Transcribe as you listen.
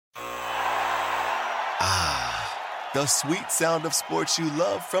The sweet sound of sports you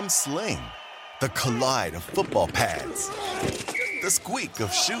love from Sling. The collide of football pads. The squeak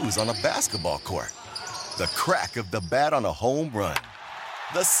of shoes on a basketball court. The crack of the bat on a home run.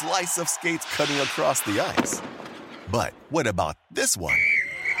 The slice of skates cutting across the ice. But what about this one?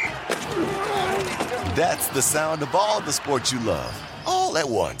 That's the sound of all the sports you love, all at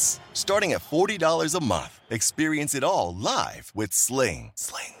once. Starting at $40 a month. Experience it all live with Sling.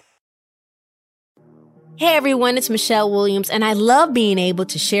 Hey everyone, it's Michelle Williams, and I love being able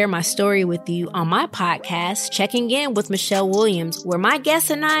to share my story with you on my podcast, Checking In with Michelle Williams, where my guests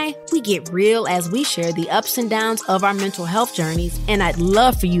and I, we get real as we share the ups and downs of our mental health journeys, and I'd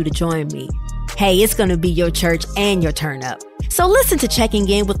love for you to join me. Hey, it's going to be your church and your turn up. So listen to Checking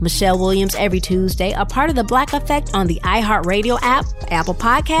In with Michelle Williams every Tuesday, a part of the Black Effect on the iHeartRadio app, Apple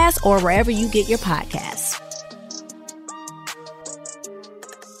Podcasts, or wherever you get your podcasts.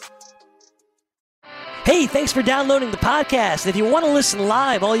 Hey, thanks for downloading the podcast. If you want to listen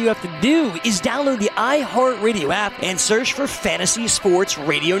live, all you have to do is download the iHeartRadio app and search for Fantasy Sports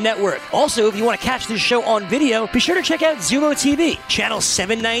Radio Network. Also, if you want to catch this show on video, be sure to check out Zumo TV, channel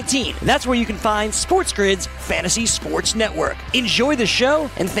 719. That's where you can find Sports Grid's Fantasy Sports Network. Enjoy the show,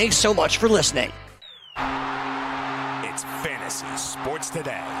 and thanks so much for listening. It's Fantasy Sports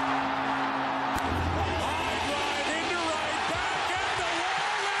Today.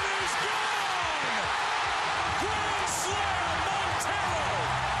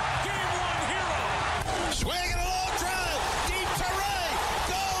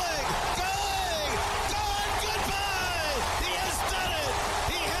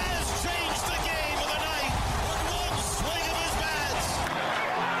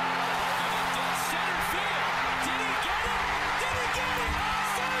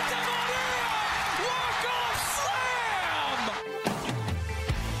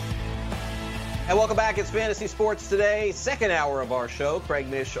 And welcome back. It's Fantasy Sports Today, second hour of our show. Craig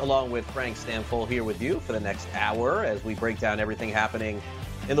Mish along with Frank Stanful here with you for the next hour as we break down everything happening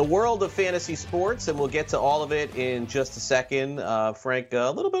in the world of fantasy sports, and we'll get to all of it in just a second. Frank,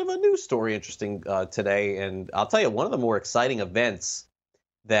 a little bit of a news story interesting today, and I'll tell you, one of the more exciting events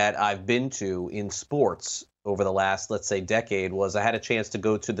that I've been to in sports over the last, let's say, decade was I had a chance to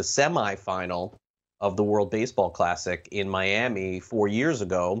go to the semifinal of the World Baseball Classic in Miami 4 years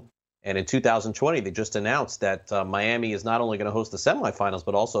ago. And in 2020, they just announced that Miami is not only going to host the semifinals,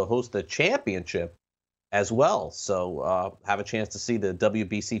 but also host the championship as well. So have a chance to see the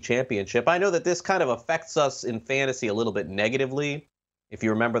WBC championship. I know that this kind of affects us in fantasy a little bit negatively. If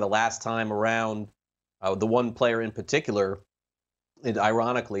you remember the last time around, the one player in particular, and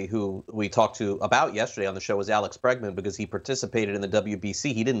ironically, who we talked to about yesterday on the show was Alex Bregman, because he participated in the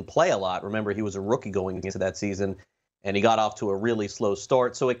WBC. He didn't play a lot. Remember, he was a rookie going into that season, and he got off to a really slow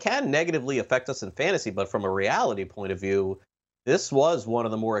start. So it can negatively affect us in fantasy, but from a reality point of view, this was one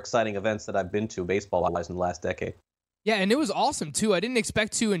of the more exciting events that I've been to baseball-wise in the last decade. Yeah, and it was awesome, too. I didn't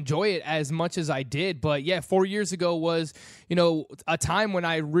expect to enjoy it as much as I did, but yeah, 4 years ago was, a time when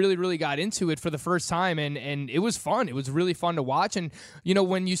I really, really got into it for the first time, and it was fun. It was really fun to watch, and,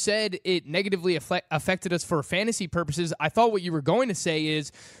 when you said it negatively affected us for fantasy purposes, I thought what you were going to say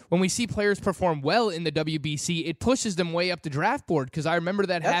is when we see players perform well in the WBC, it pushes them way up the draft board, because I remember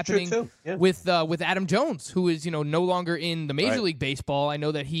that happening with Adam Jones, who is, no longer in the Major League Baseball. I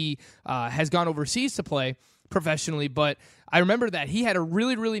know that he has gone overseas to play professionally, but I remember that he had a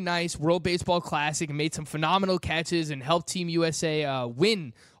really, really nice World Baseball Classic and made some phenomenal catches and helped Team USA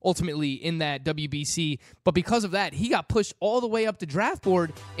win ultimately in that WBC. But because of that, he got pushed all the way up the draft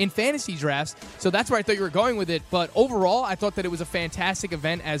board in fantasy drafts. So that's where I thought you were going with it. But overall, I thought that it was a fantastic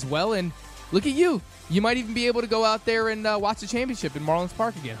event as well. And look at you. You might even be able to go out there and watch the championship in Marlins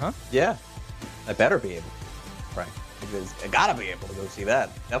Park again, huh? Yeah, I better be able, Frank. I gotta be able to go see that.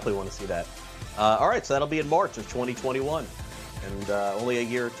 Definitely want to see that. All right, so that'll be in March of 2021, and only a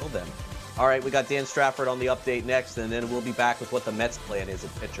year till then. All right, we got Dan Strafford on the update next, and then we'll be back with what the Mets' plan is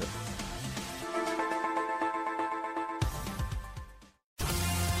at pitcher.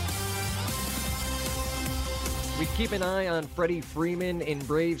 We keep an eye on Freddie Freeman in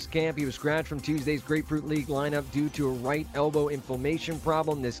Braves camp. He was scratched from Tuesday's Grapefruit League lineup due to a right elbow inflammation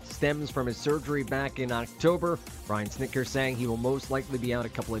problem. This stems from his surgery back in October. Brian Snitker saying he will most likely be out a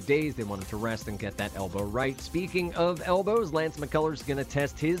couple of days. They want him to rest and get that elbow right. Speaking of elbows, Lance McCullers going to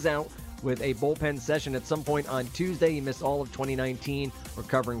test his out with a bullpen session at some point on Tuesday. He missed all of 2019,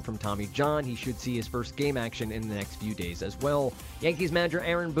 recovering from Tommy John. He should see his first game action in the next few days as well. Yankees manager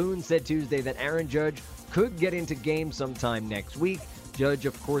Aaron Boone said Tuesday that Aaron Judge could get into games sometime next week. Judge,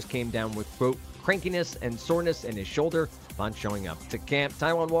 of course, came down with, quote, crankiness and soreness in his shoulder. upon showing up to camp.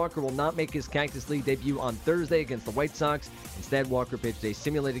 Taijuan Walker will not make his Cactus League debut on Thursday against the White Sox. Instead, Walker pitched a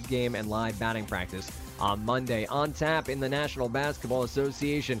simulated game and live batting practice on Monday. On tap in the National Basketball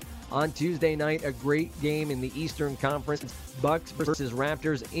Association on Tuesday night, a great game in the Eastern Conference. Bucks versus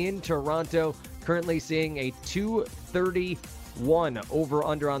Raptors in Toronto. Currently seeing a 231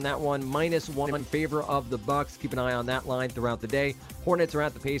 over-under on that one, -1 in favor of the Bucks. Keep an eye on that line throughout the day. Hornets are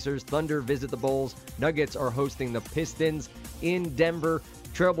at the Pacers. Thunder visit the Bulls. Nuggets are hosting the Pistons in Denver.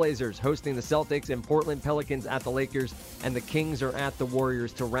 Trailblazers hosting the Celtics, and Portland Pelicans at the Lakers, and the Kings are at the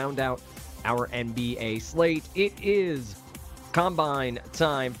Warriors to round out our NBA slate. It is Combine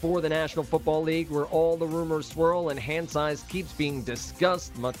time for the National Football League, where all the rumors swirl and hand size keeps being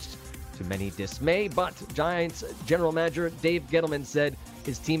discussed, much to many dismay. But Giants general manager Dave Gettleman said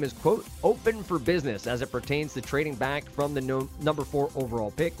his team is, quote, open for business as it pertains to trading back from the number 4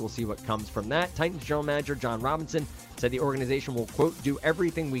 overall pick. We'll see what comes from that. Titans general manager John Robinson said the organization will, quote, do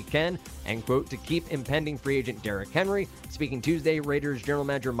everything we can, and, quote, to keep impending free agent Derrick Henry. Speaking Tuesday, Raiders general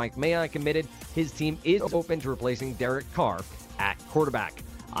manager Mike Mayock admitted his team is open to replacing Derek Carr at quarterback.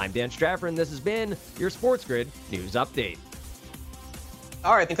 I'm Dan Strafford, and this has been your Sports Grid News Update.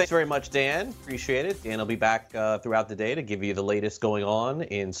 All right, thanks very much, Dan. Appreciate it. Dan will be back throughout the day to give you the latest going on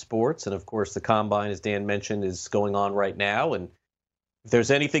in sports. And, of course, the Combine, as Dan mentioned, is going on right now. And if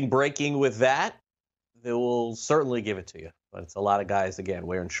there's anything breaking with that, they will certainly give it to you. But it's a lot of guys, again,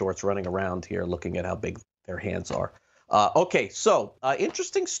 wearing shorts, running around here, looking at how big their hands are. Okay, so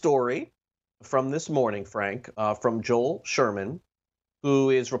interesting story from this morning, Frank, from Joel Sherman,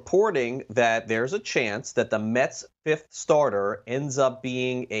 who is reporting that there's a chance that the Mets' 5th starter ends up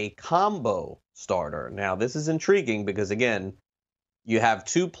being a combo starter. Now, this is intriguing because, again, you have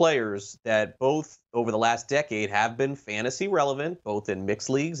 2 players that both over the last decade have been fantasy relevant, both in mixed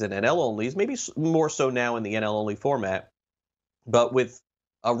leagues and NL onlys, maybe more so now in the NL only format. But with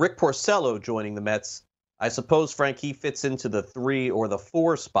Rick Porcello joining the Mets, I suppose, Frank, he fits into the 3 or the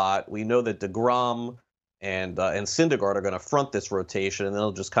 4 spot. We know that DeGrom and Syndergaard are going to front this rotation, and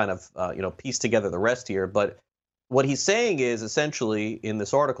they'll just kind of piece together the rest here. But what he's saying is, essentially, in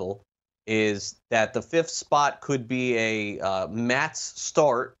this article, is that the 5th spot could be a Matz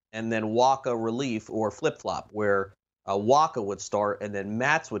start and then Waka relief, or flip-flop, where Waka would start and then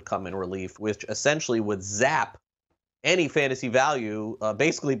Matz would come in relief, which essentially would zap any fantasy value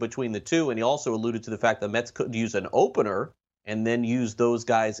basically between the two. And he also alluded to the fact that Mets could use an opener and then use those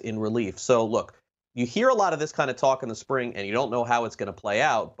guys in relief. So, look, you hear a lot of this kind of talk in the spring, and you don't know how it's going to play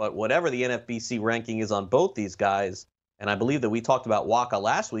out. But whatever the NFBC ranking is on both these guys, and I believe that we talked about Waka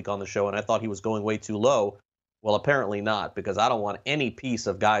last week on the show, and I thought he was going way too low. Well, apparently not, because I don't want any piece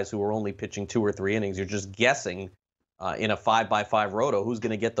of guys who are only pitching 2 or 3 innings. You're just guessing in a 5x5 roto who's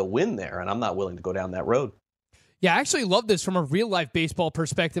going to get the win there, and I'm not willing to go down that road. Yeah, I actually love this from a real-life baseball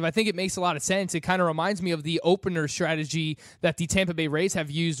perspective. I think it makes a lot of sense. It kind of reminds me of the opener strategy that the Tampa Bay Rays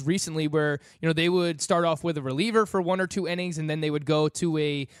have used recently, where they would start off with a reliever for 1 or 2 innings, and then they would go to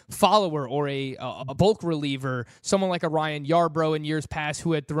a follower or a bulk reliever, someone like a Ryan Yarbrough in years past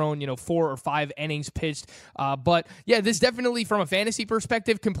who had thrown 4 or 5 innings pitched. But yeah, this definitely, from a fantasy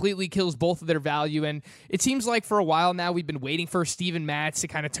perspective, completely kills both of their value. And it seems like for a while now we've been waiting for Steven Matz to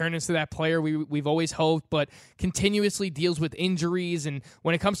kind of turn into that player we've always hoped, but continuously deals with injuries. And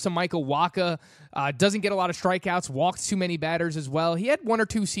when it comes to Michael Waka, doesn't get a lot of strikeouts, walks too many batters as well. He had 1 or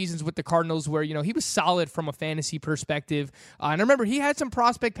 2 seasons with the Cardinals where, he was solid from a fantasy perspective. And I remember he had some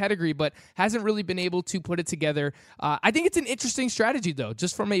prospect pedigree, but hasn't really been able to put it together. I think it's an interesting strategy, though,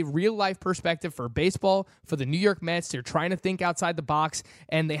 just from a real-life perspective for baseball, for the New York Mets. They're trying to think outside the box,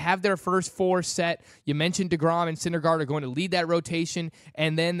 and they have their first 4 set. You mentioned DeGrom and Syndergaard are going to lead that rotation,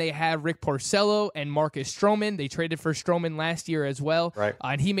 and then they have Rick Porcello and Marcus Stroman. They traded for Stroman last year as well, right.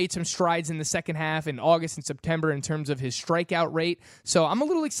 And he made some strides in the second half in August and September in terms of his strikeout rate. So I'm a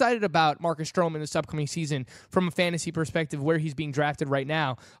little excited about Marcus Stroman this upcoming season from a fantasy perspective, where he's being drafted right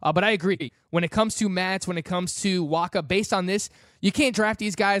now. But I agree. When it comes to Matz, when it comes to Waka, based on this, you can't draft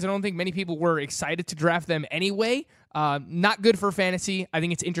these guys. I don't think many people were excited to draft them anyway. Not good for fantasy. I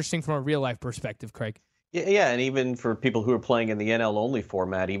think it's interesting from a real-life perspective, Craig. Yeah, and even for people who are playing in the NL only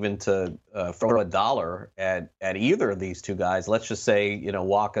format, even to throw $1 at either of these 2 guys, let's just say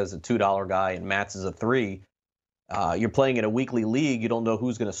Waka's a $2 guy and Matz is a $3. You're playing in a weekly league. You don't know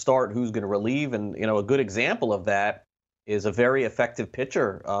who's going to start, who's going to relieve, and a good example of that is a very effective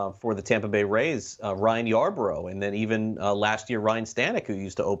pitcher for the Tampa Bay Rays, Ryan Yarbrough, and then even last year Ryan Stanek, who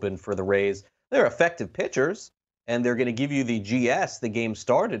used to open for the Rays. They're effective pitchers. And they're going to give you the GS, the game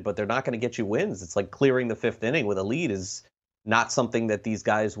started, but they're not going to get you wins. It's like clearing the 5th inning with a lead is not something that these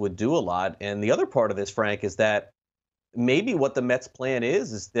guys would do a lot. And the other part of this, Frank, is that maybe what the Mets' plan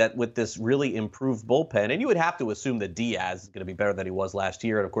is that with this really improved bullpen, and you would have to assume that Diaz is going to be better than he was last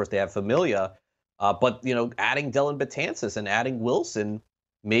year, and of course they have Familia, but adding Dellin Betances and adding Wilson,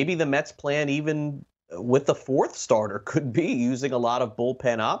 maybe the Mets' plan even with the fourth starter could be using a lot of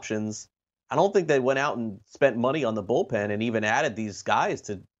bullpen options. I don't think they went out and spent money on the bullpen and even added these guys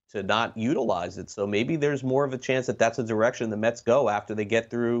to not utilize it. So maybe there's more of a chance that that's a direction the Mets go after they get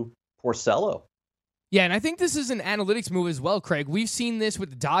through Porcello. Yeah, and I think this is an analytics move as well, Craig. We've seen this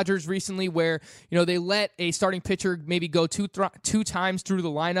with the Dodgers recently where, they let a starting pitcher maybe go two times through the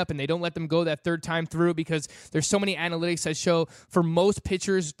lineup, and they don't let them go that third time through because there's so many analytics that show for most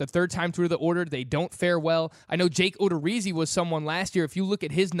pitchers, the third time through the order, they don't fare well. I know Jake Odorizzi was someone last year. If you look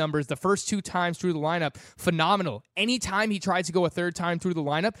at his numbers, the first 2 times through the lineup, phenomenal. Anytime he tries to go a third time through the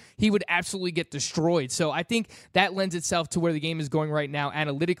lineup, he would absolutely get destroyed. So I think that lends itself to where the game is going right now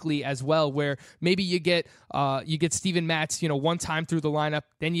analytically as well, where maybe you get Steven Matz, 1 time through the lineup.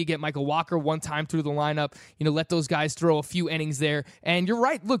 Then you get Michael Walker 1 time through the lineup. Let those guys throw a few innings there. And you're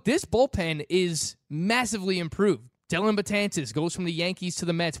right. Look, this bullpen is massively improved. Dellin Betances goes from the Yankees to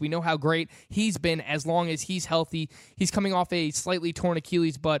the Mets. We know how great he's been as long as he's healthy. He's coming off a slightly torn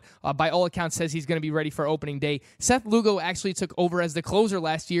Achilles, but by all accounts says he's going to be ready for opening day. Seth Lugo actually took over as the closer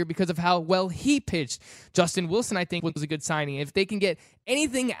last year because of how well he pitched. Justin Wilson, I think, was a good signing. If they can get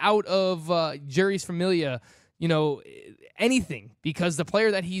anything out of Jeurys Familia, anything, because the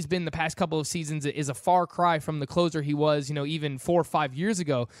player that he's been the past couple of seasons is a far cry from the closer he was, even 4 or 5 years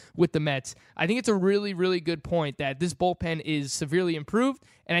ago with the Mets. I think it's a really, really good point that this bullpen is severely improved,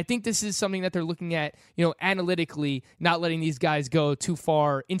 and I think this is something that they're looking at, analytically, not letting these guys go too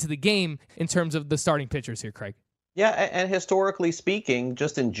far into the game in terms of the starting pitchers here, Craig. Yeah, and historically speaking,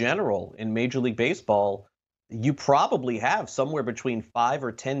 just in general, in Major League Baseball, you probably have somewhere between 5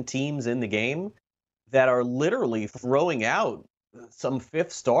 or 10 teams in the game that are literally throwing out some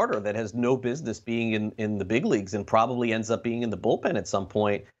fifth starter that has no business being in the big leagues and probably ends up being in the bullpen at some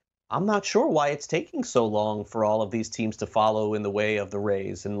point. I'm not sure why it's taking so long for all of these teams to follow in the way of the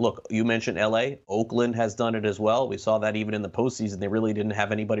Rays. And look, you mentioned LA. Oakland has done it as well. We saw that even in the postseason. They really didn't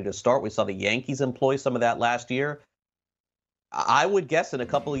have anybody to start. We saw the Yankees employ some of that last year. I would guess in a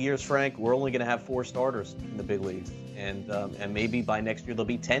couple of years, Frank, we're only going to have 4 starters in the big leagues, and maybe by next year there'll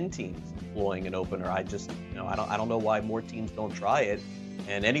be 10 teams employing an opener. I just, I don't know why more teams don't try it,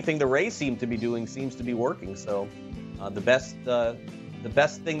 and anything the Rays seem to be doing seems to be working. So, the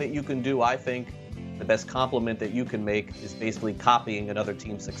best thing that you can do, I think, the best compliment that you can make is basically copying another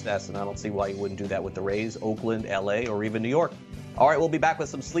team's success, and I don't see why you wouldn't do that with the Rays, Oakland, LA, or even New York. All right, we'll be back with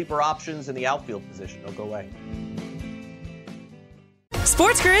some sleeper options in the outfield position. Don't go away.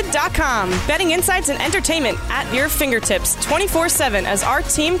 SportsGrid.com. Betting insights and entertainment at your fingertips 24/7 as our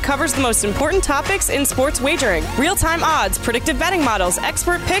team covers the most important topics in sports wagering. Real-time odds, predictive betting models,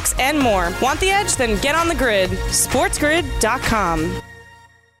 expert picks, and more. Want the edge? Then get on the grid. SportsGrid.com.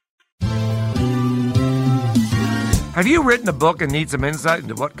 Have you written a book and need some insight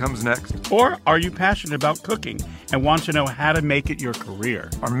into what comes next? Or are you passionate about cooking and want to know how to make it your career?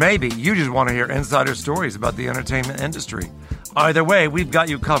 Or maybe you just want to hear insider stories about the entertainment industry. Either way, we've got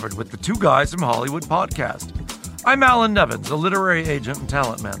you covered with the Two Guys from Hollywood podcast. I'm Alan Nevins, a literary agent and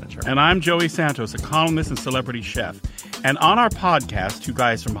talent manager. And I'm Joey Santos, a columnist and celebrity chef. And on our podcast, Two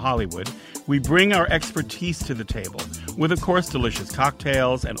Guys from Hollywood, we bring our expertise to the table with, of course, delicious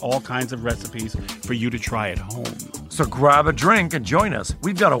cocktails and all kinds of recipes for you to try at home. So grab a drink and join us.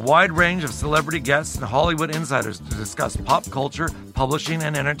 We've got a wide range of celebrity guests and Hollywood insiders to discuss pop culture, publishing,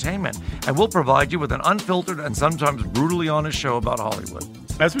 and entertainment. And we'll provide you with an unfiltered and sometimes brutally honest show about Hollywood.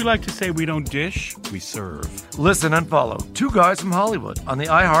 As we like to say, we don't dish, we serve. Listen and follow Two Guys from Hollywood on the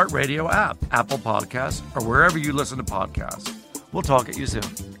iHeartRadio app, Apple Podcasts, or wherever you listen to podcasts. We'll talk at you soon.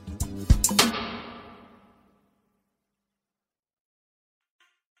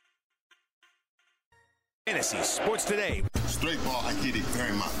 Fantasy Sports Today. Straight ball, I get it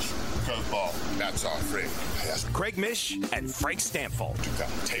very much. Curveball, that's our friend. Craig Mish and Frank Stanford. You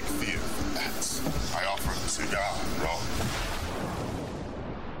gotta take field. That's I offer a cigar, bro.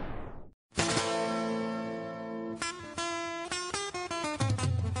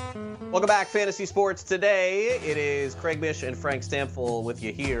 Welcome back, Fantasy Sports Today. It is Craig Mish and Frank Stanford with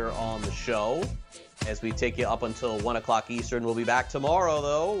you here on the show as we take you up until 1 o'clock Eastern. We'll be back tomorrow,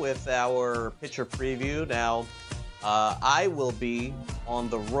 though, with our pitcher preview. Now, I will be on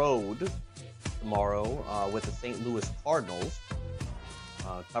the road tomorrow with the St. Louis Cardinals,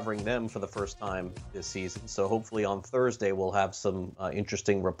 covering them for the first time this season. So hopefully on Thursday we'll have some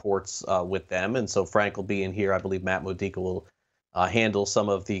interesting reports with them. And so Frank will be in here. I believe Matt Modica will handle some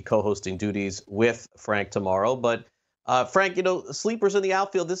of the co-hosting duties with Frank tomorrow. But Frank, sleepers in the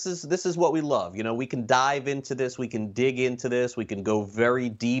outfield, this is what we love. We can dive into this. We can dig into this. We can go very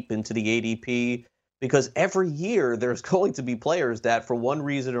deep into the ADP because every year there's going to be players that for one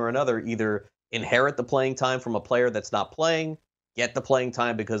reason or another either inherit the playing time from a player that's not playing, get the playing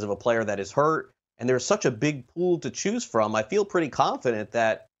time because of a player that is hurt. And there's such a big pool to choose from. I feel pretty confident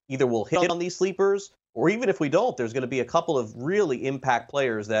that either we'll hit on these sleepers or even if we don't, there's going to be a couple of really impact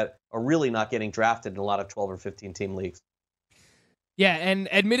players that are really not getting drafted in a lot of 12 or 15 team leagues. Yeah,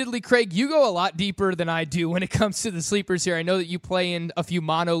 and admittedly, Craig, you go a lot deeper than I do when it comes to the sleepers here. I know that you play in a few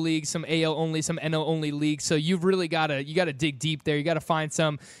mono leagues, some AL only, some NL only leagues, so you've really got to dig deep there. You got to find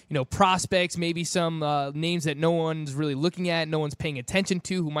some, prospects, maybe some names that no one's really looking at, no one's paying attention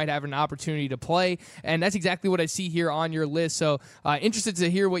to, who might have an opportunity to play, and that's exactly what I see here on your list. So interested to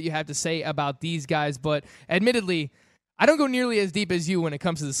hear what you have to say about these guys, but admittedly, I don't go nearly as deep as you when it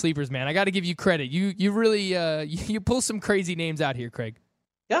comes to the sleepers, man. I got to give you credit. You really you pull some crazy names out here, Craig.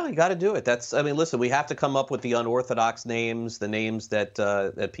 Yeah, you got to do it. Listen, we have to come up with the unorthodox names, the names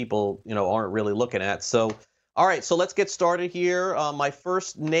that people aren't really looking at. So, all right, so let's get started here. My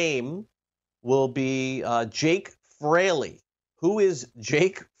first name will be Jake Fraley. Who is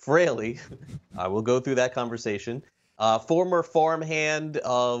Jake Fraley? I will go through that conversation. Former farmhand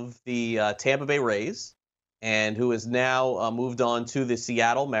of the Tampa Bay Rays, and who has now moved on to the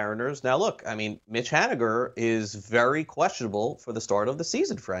Seattle Mariners. Now, look, Mitch Haniger is very questionable for the start of the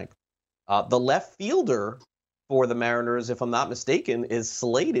season, Frank. The left fielder for the Mariners, if I'm not mistaken, is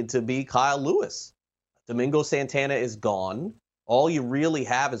slated to be Kyle Lewis. Domingo Santana is gone. All you really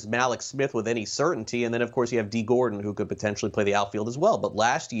have is Malik Smith with any certainty, and then, of course, you have Dee Gordon, who could potentially play the outfield as well. But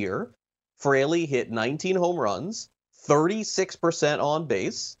last year, Fraley hit 19 home runs, 36% on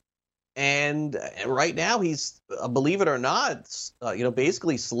base, and right now he's, believe it or not,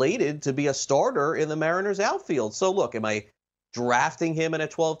 basically slated to be a starter in the Mariners outfield. So look, am I drafting him in a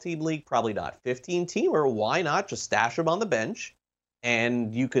 12-team league? Probably not. 15-teamer, why not just stash him on the bench?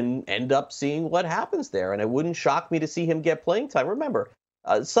 And you can end up seeing what happens there. And it wouldn't shock me to see him get playing time. Remember,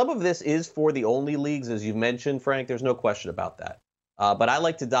 some of this is for the only leagues, as you mentioned, Frank. There's no question about that. But I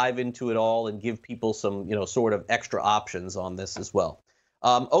like to dive into it all and give people some, sort of extra options on this as well.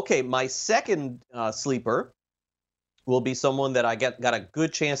 Okay, my second sleeper will be someone that I got a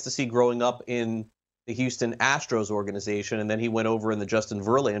good chance to see growing up in the Houston Astros organization, and then he went over in the Justin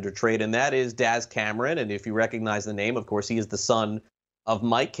Verlander trade, and that is Daz Cameron. And if you recognize the name, of course, he is the son of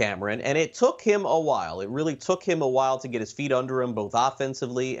Mike Cameron, and it took him a while. It really took him a while to get his feet under him, both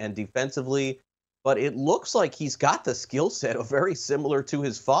offensively and defensively, but it looks like he's got the skill set very similar to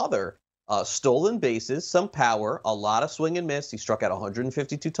his father. Stolen bases, some power, a lot of swing and miss. He struck out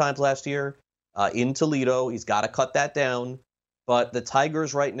 152 times last year in Toledo. He's got to cut that down. But the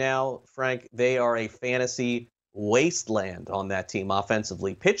Tigers right now, Frank, they are a fantasy wasteland on that team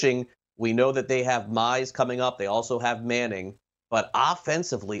offensively. Pitching, we know that they have Mize coming up. They also have Manning. But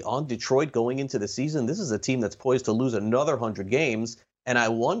offensively on Detroit going into the season, this is a team that's poised to lose another 100 games. And I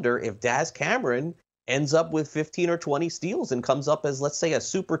wonder if Daz Cameron ends up with 15 or 20 steals and comes up as, let's say, a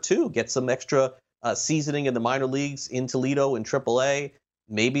Super 2, gets some extra seasoning in the minor leagues in Toledo and AAA,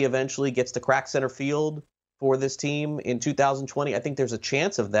 maybe eventually gets to crack center field for this team in 2020. I think there's a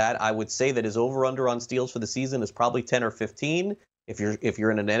chance of that. I would say that his over-under on steals for the season is probably 10 or 15. If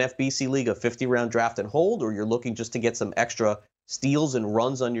you're in an NFBC league, a 50-round draft and hold, or you're looking just to get some extra steals and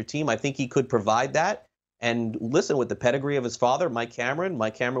runs on your team, I think he could provide that. And listen, with the pedigree of his father, Mike Cameron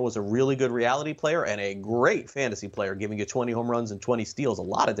was a really good reality player and a great fantasy player, giving you 20 home runs and 20 steals a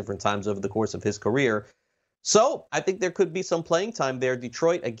lot of different times over the course of his career. So I think there could be some playing time there.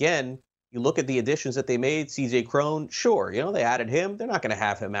 Detroit, again, you look at the additions that they made, CJ Cron, sure, they added him. They're not going to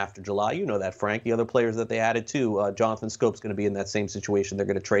have him after July. You know that, Frank. The other players that they added, too, Jonathan Scope's going to be in that same situation. They're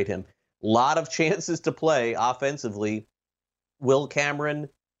going to trade him. A lot of chances to play offensively. Will Cameron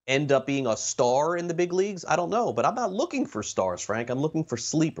end up being a star in the big leagues? I don't know, but I'm not looking for stars, Frank. I'm looking for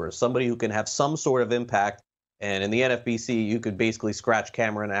sleepers, somebody who can have some sort of impact. And in the NFBC, you could basically scratch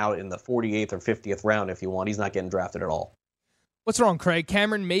Cameron out in the 48th or 50th round if you want. He's not getting drafted at all. What's wrong, Craig?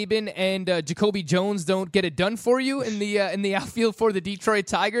 Cameron Maybin and Jacoby Jones don't get it done for you in the outfield for the Detroit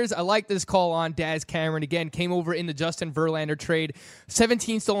Tigers. I like this call on Daz Cameron. Again, came over in the Justin Verlander trade.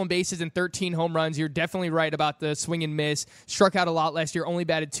 17 stolen bases and 13 home runs. You're definitely right about the swing and miss. Struck out a lot last year, only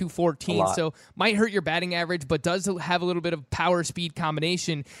batted .214, so might hurt your batting average, but does have a little bit of power-speed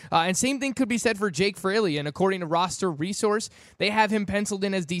combination. And same thing could be said for Jake Fraley, and according to Roster Resource, they have him penciled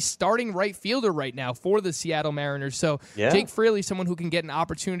in as the starting right fielder right now for the Seattle Mariners. So Jake Fraley, someone who can get an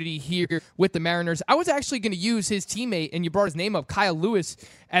opportunity here with the Mariners. I was actually going to use his teammate, and you brought his name up, Kyle Lewis,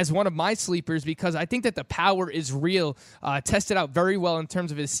 as one of my sleepers because I think that the power is real. Tested out very well in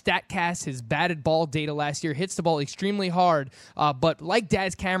terms of his StatCast, his batted ball data last year. Hits the ball extremely hard, but like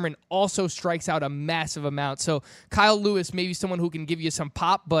Daz Cameron, also strikes out a massive amount. So Kyle Lewis may be someone who can give you some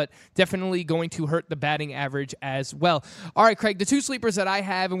pop, but definitely going to hurt the batting average as well. All right, Craig, the two sleepers that I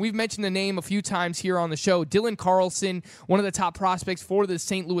have, and we've mentioned the name a few times here on the show, Dylan Carlson, one of the top prospects for the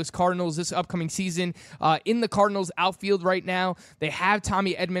St. Louis Cardinals this upcoming season. In the Cardinals outfield right now, they have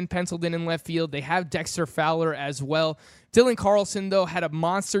Tommy Edman penciled in left field. They have Dexter Fowler as well. Dylan Carlson, though, had a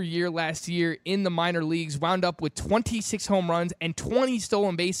monster year last year in the minor leagues, wound up with 26 home runs and 20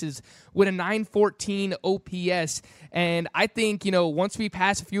 stolen bases with a 914 OPS. And I think, once we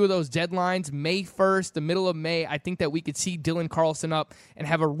pass a few of those deadlines, May 1st, the middle of May, I think that we could see Dylan Carlson up and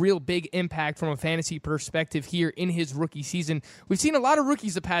have a real big impact from a fantasy perspective here in his rookie season. We've seen a lot of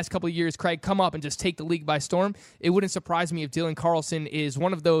rookies the past couple of years, Craig, come up and just take the league by storm. It wouldn't surprise me if Dylan Carlson is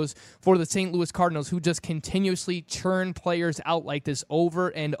one of those for the St. Louis Cardinals who just continuously churn players out like this over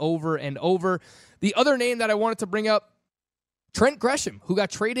and over and over. The other name that I wanted to bring up, Trent Grisham, who got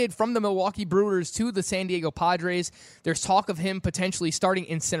traded from the Milwaukee Brewers to the San Diego Padres. There's talk of him potentially starting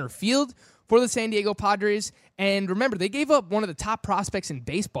in center field for the San Diego Padres. And remember, they gave up one of the top prospects in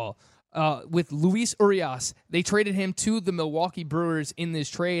baseball with Luis Urias. They traded him to the Milwaukee Brewers in this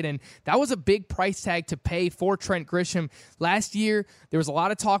trade, and that was a big price tag to pay for Trent Grisham. Last year, there was a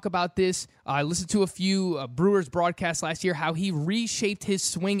lot of talk about this. I listened to a few Brewers broadcasts last year, how he reshaped his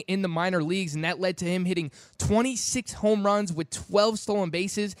swing in the minor leagues, and that led to him hitting 26 home runs with 12 stolen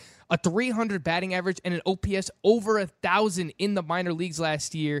bases, a 300 batting average, and an OPS over 1,000 in the minor leagues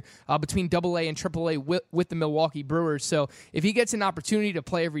last year between AA and AAA with the Milwaukee Brewers. So if he gets an opportunity to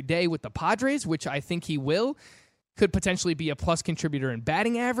play every day with the Padres, which I think he will, could potentially be a plus contributor in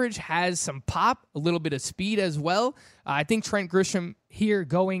batting average, has some pop, a little bit of speed as well. I think Trent Grisham here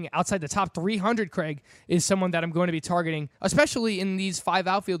going outside the top 300, Craig, is someone that I'm going to be targeting, especially in these 5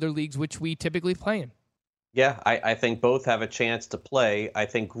 outfielder leagues, which we typically play in. Yeah, I think both have a chance to play. I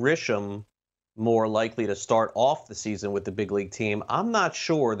think Grisham more likely to start off the season with the big league team. I'm not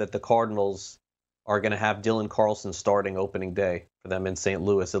sure that the Cardinals are going to have Dylan Carlson starting opening day for them in St.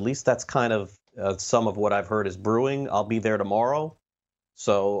 Louis. At least that's kind of some of what I've heard is brewing. I'll be there tomorrow,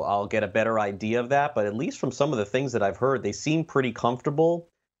 so I'll get a better idea of that. But at least from some of the things that I've heard, they seem pretty comfortable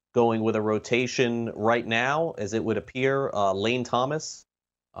going with a rotation right now, as it would appear. Lane Thomas,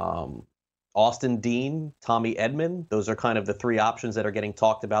 Austin Dean, Tommy Edman. Those are kind of the 3 options that are getting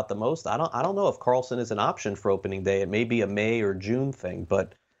talked about the most. I don't know if Carlson is an option for opening day. It may be a May or June thing,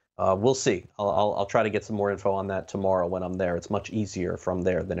 but we'll see. I'll try to get some more info on that tomorrow when I'm there. It's much easier from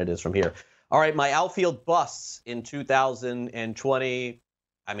there than it is from here. All right, my outfield busts in 2020.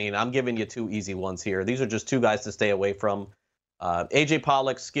 I mean, I'm giving you 2 easy ones here. These are just 2 guys to stay away from. A.J.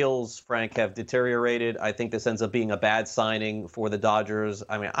 Pollock's skills, Frank, have deteriorated. I think this ends up being a bad signing for the Dodgers.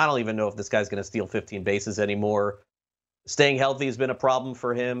 I mean, I don't even know if this guy's going to steal 15 bases anymore. Staying healthy has been a problem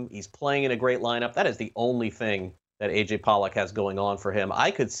for him. He's playing in a great lineup. That is the only thing that A.J. Pollock has going on for him.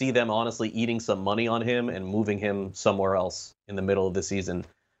 I could see them honestly eating some money on him and moving him somewhere else in the middle of the season.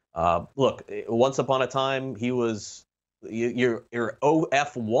 Look, once upon a time, he was your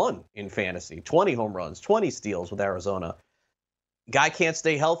OF1 in fantasy. 20 home runs, 20 steals with Arizona. Guy can't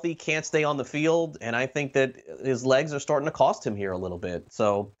stay healthy, can't stay on the field, and I think that his legs are starting to cost him here a little bit.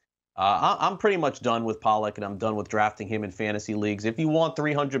 So I'm pretty much done with Pollock, and I'm done with drafting him in fantasy leagues. If you want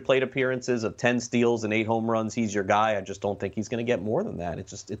 300 plate appearances of 10 steals and 8 home runs, he's your guy. I just don't think he's going to get more than that.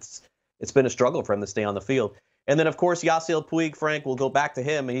 It's been a struggle for him to stay on the field. And then, of course, Yasiel Puig, Frank, we'll go back to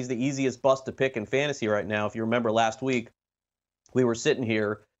him, and he's the easiest bust to pick in fantasy right now. If you remember last week, we were sitting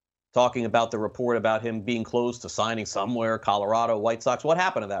here talking about the report about him being close to signing somewhere, Colorado, White Sox. What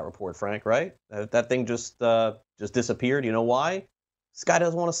happened to that report, Frank, right? That thing just disappeared. You know why? This guy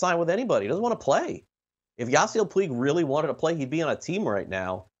doesn't want to sign with anybody. He doesn't want to play. If Yasiel Puig really wanted to play, he'd be on a team right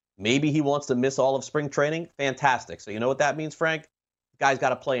now. Maybe he wants to miss all of spring training. Fantastic. So you know what that means, Frank? The guy's got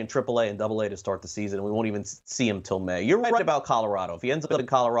to play in AAA and AA to start the season, and we won't even see him till May. You're right about Colorado. If he ends up in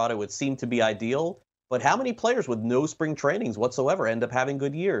Colorado, it would seem to be ideal. But how many players with no spring trainings whatsoever end up having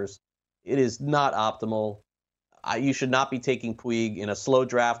good years? It is not optimal. You should not be taking Puig in a slow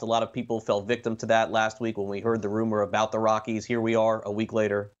draft. A lot of people fell victim to that last week when we heard the rumor about the Rockies. Here we are a week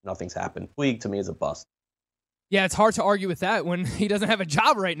later. Nothing's happened. Puig, to me, is a bust. Yeah, it's hard to argue with that when he doesn't have a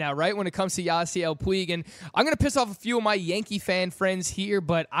job right now, right? When it comes to Yasiel Puig. And I'm going to piss off a few of my Yankee fan friends here,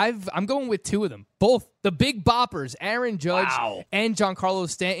 but I'm going with two of them. Both the big boppers, Aaron Judge and Giancarlo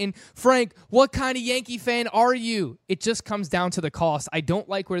Stanton. Frank, what kind of Yankee fan are you? It just comes down to the cost. I don't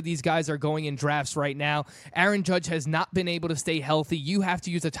like where these guys are going in drafts right now. Aaron Judge has not been able to stay healthy. You have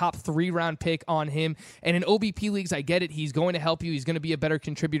to use a top 3-round pick on him. And in OBP leagues, I get it. He's going to help you. He's going to be a better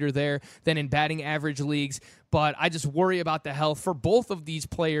contributor there than in batting average leagues. But I just worry about the health for both of these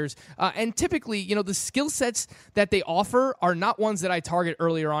players. And typically, the skill sets that they offer are not ones that I target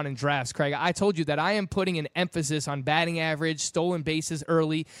earlier on in drafts, Craig. I told you that I am putting an emphasis on batting average, stolen bases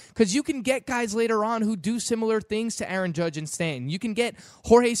early, because you can get guys later on who do similar things to Aaron Judge and Stanton. You can get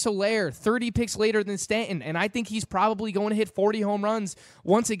Jorge Soler 30 picks later than Stanton, and I think he's probably going to hit 40 home runs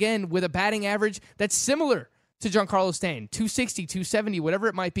once again with a batting average that's similar to Giancarlo Stanton, 260, 270, whatever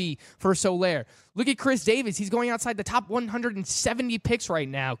it might be for Soler. Look at Chris Davis. He's going outside the top 170 picks right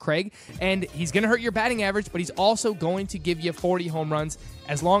now, Craig, and he's going to hurt your batting average, but he's also going to give you 40 home runs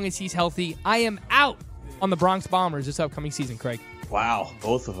as long as he's healthy. I am out on the Bronx Bombers this upcoming season, Craig. Wow,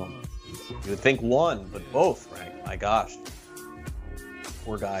 both of them. You would think one, but both, Frank. My gosh.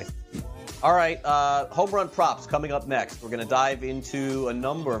 Poor guy. All right, home run props coming up next. We're going to dive into a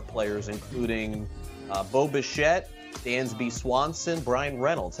number of players, including Bo Bichette, Dansby Swanson, Brian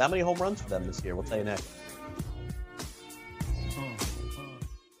Reynolds. How many home runs for them this year? We'll tell you next.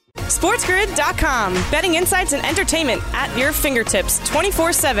 SportsGrid.com. Betting insights and entertainment at your fingertips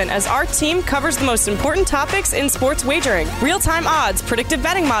 24/7 as our team covers the most important topics in sports wagering. Real-time odds, predictive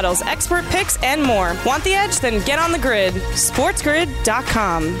betting models, expert picks, and more. Want the edge? Then get on the grid.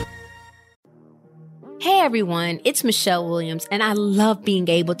 SportsGrid.com. Hey everyone, it's Michelle Williams, and I love being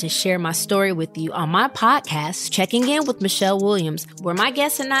able to share my story with you on my podcast, Checking In with Michelle Williams, where my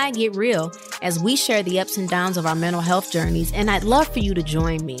guests and I get real as we share the ups and downs of our mental health journeys, and I'd love for you to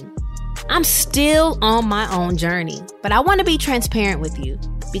join me. I'm still on my own journey, but I want to be transparent with you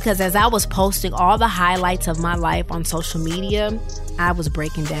because as I was posting all the highlights of my life on social media, I was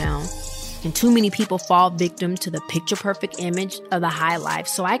breaking down. And too many people fall victim to the picture-perfect image of the high life,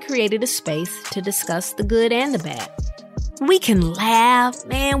 so I created a space to discuss the good and the bad. We can laugh,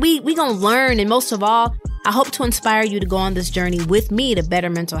 man, we gonna learn, and most of all, I hope to inspire you to go on this journey with me to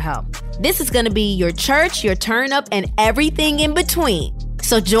better mental health. This is gonna be your church, your turn-up, and everything in between.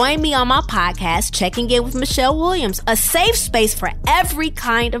 So join me on my podcast, Checking In with Michelle Williams, a safe space for every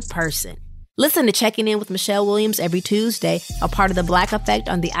kind of person. Listen to Checking In with Michelle Williams every Tuesday, a part of the Black Effect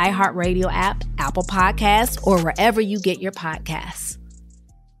on the iHeartRadio app, Apple Podcasts, or wherever you get your podcasts.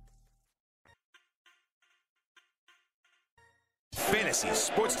 Fantasy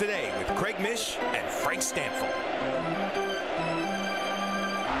Sports Today with Craig Mish and Frank Stanford.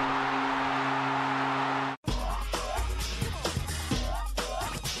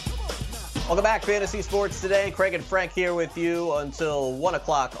 Welcome back, Fantasy Sports Today. Craig and Frank here with you until 1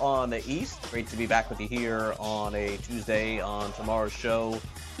 o'clock on the East. Great to be back with you here on a Tuesday on tomorrow's show.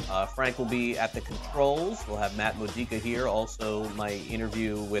 Frank will be at the controls. We'll have Matt Modica here. Also, my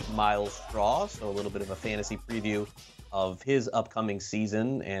interview with Miles Straw. So a little bit of a fantasy preview of his upcoming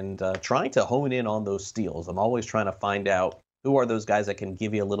season and trying to hone in on those steals. I'm always trying to find out who are those guys that can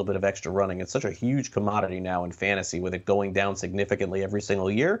give you a little bit of extra running. It's such a huge commodity now in fantasy with it going down significantly every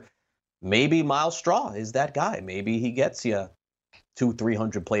single year. Maybe Miles Straw is that guy. Maybe he gets you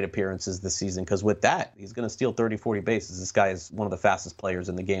 200-300 plate appearances this season, because with that, he's going to steal 30-40 bases. This guy is one of the fastest players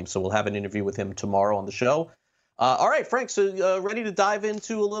in the game, so we'll have an interview with him tomorrow on the show. All right, Frank, so ready to dive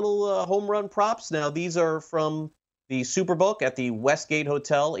into a little home run props? Now, these are from the Superbook at the Westgate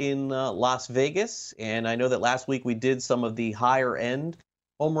Hotel in Las Vegas, and I know that last week we did some of the higher-end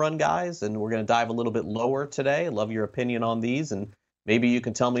home run guys, and we're going to dive a little bit lower today. I'd love your opinion on these, and maybe you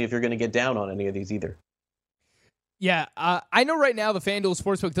can tell me if you're going to get down on any of these either. Yeah, I know right now the FanDuel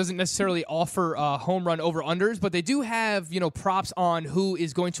Sportsbook doesn't necessarily offer home run over-unders, but they do have, props on who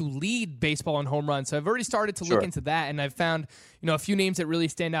is going to lead baseball in home runs. So I've already started to look into that, and I've found, a few names that really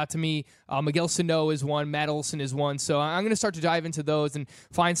stand out to me. Miguel Sano is one, Matt Olson is one. So I'm going to start to dive into those and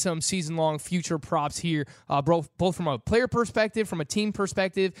find some season-long future props here, both from a player perspective, from a team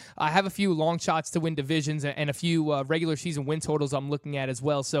perspective. I have a few long shots to win divisions and a few regular season win totals I'm looking at as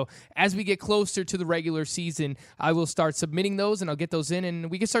well. So as we get closer to the regular season, I will start submitting those, and I'll get those in,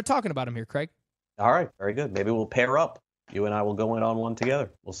 and we can start talking about them here, Craig. All right, very good. Maybe we'll pair up. You and I will go in on one together.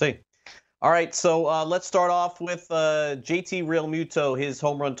 We'll see. All right, so let's start off with JT Realmuto. His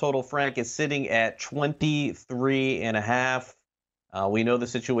home run total, Frank, is sitting at 23.5. We know the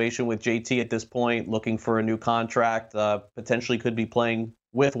situation with JT at this point, looking for a new contract, potentially could be playing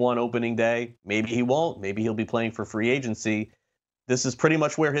with one opening day. Maybe he won't. Maybe he'll be playing for free agency. This is pretty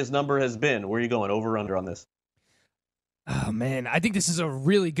much where his number has been. Where are you going, over or under on this? Oh, man, I think this is a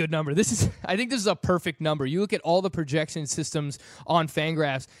really good number. I think this is a perfect number. You look at all the projection systems on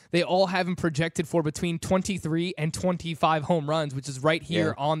Fangraphs, they all have him projected for between 23 and 25 home runs, which is right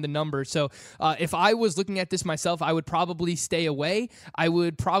here on the number. So if I was looking at this myself, I would probably stay away. I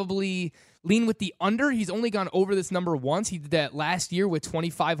would probably lean with the under. He's only gone over this number once. He did that last year with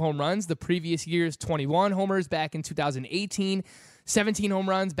 25 home runs. The previous year's 21 homers back in 2018. 17 home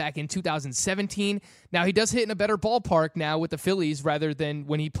runs back in 2017. Now, he does hit in a better ballpark now with the Phillies rather than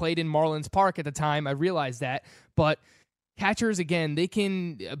when he played in Marlins Park at the time. I realize that. But catchers, again, they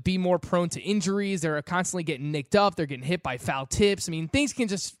can be more prone to injuries. They're constantly getting nicked up. They're getting hit by foul tips. I mean, things can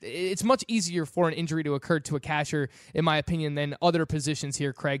it's much easier for an injury to occur to a catcher, in my opinion, than other positions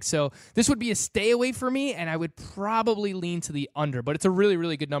here, Craig. So this would be a stay away for me, and I would probably lean to the under. But it's a really,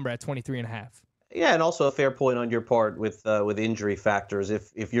 really good number at 23.5. Yeah, and also a fair point on your part with injury factors.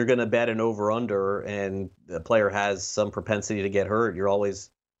 If you're going to bet an over/under and the player has some propensity to get hurt, you're always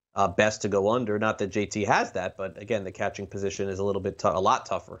best to go under. Not that JT has that, but again, the catching position is a lot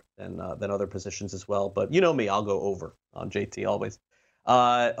tougher than other positions as well. But you know me, I'll go over on JT always.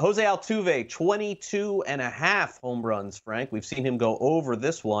 Jose Altuve, 22.5 home runs, Frank. We've seen him go over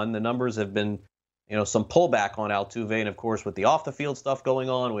this one. The numbers have been some pullback on Altuve, and of course with the off-the-field stuff going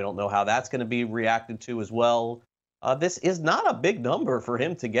on, we don't know how that's going to be reacted to as well. This is not a big number for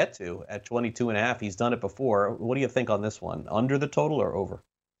him to get to at 22.5. He's done it before. What do you think on this one? Under the total or over?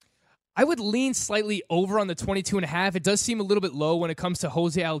 I would lean slightly over on the 22.5. It does seem a little bit low when it comes to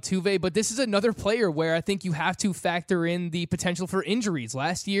Jose Altuve, but this is another player where I think you have to factor in the potential for injuries.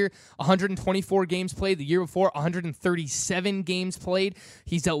 Last year, 124 games played. The year before, 137 games played.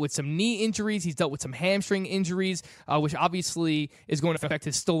 He's dealt with some knee injuries. He's dealt with some hamstring injuries, which obviously is going to affect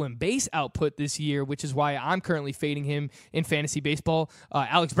his stolen base output this year, which is why I'm currently fading him in fantasy baseball.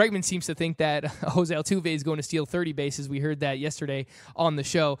 Alex Bregman seems to think that Jose Altuve is going to steal 30 bases. We heard that yesterday on the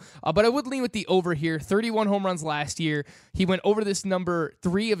show. But I would lean with the over here. 31 home runs last year. He went over this number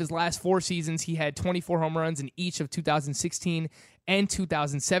 3 of his last 4 seasons. He had 24 home runs in each of 2016 and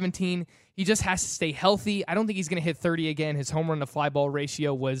 2017. He just has to stay healthy. I don't think he's going to hit 30 again. His home run to fly ball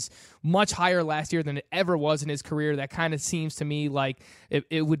ratio was much higher last year than it ever was in his career. That kind of seems to me like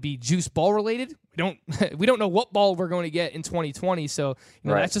it would be juice ball related. We don't know what ball we're going to get in 2020, so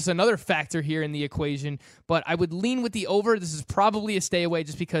that's just another factor here in the equation. But I would lean with the over. This is probably a stay away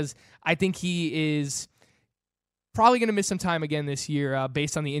just because I think he is probably going to miss some time again this year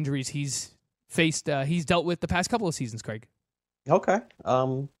based on the injuries he's dealt with the past couple of seasons, Craig. Okay.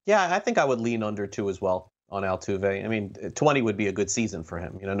 Yeah, I think I would lean under too as well on Altuve. I mean, 20 would be a good season for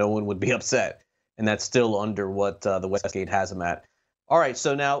him. No one would be upset, and that's still under what the Westgate has him at. All right,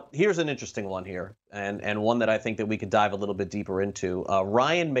 so now here's an interesting one here, and one that I think that we could dive a little bit deeper into.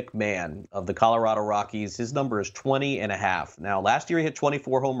 Ryan McMahon of the Colorado Rockies, his number is 20.5. Now, last year he hit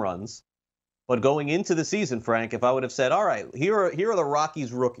 24 home runs, but going into the season, Frank, if I would have said, all right, here are the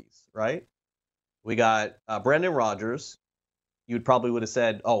Rockies rookies, right? We got Brendan Rodgers. You probably would have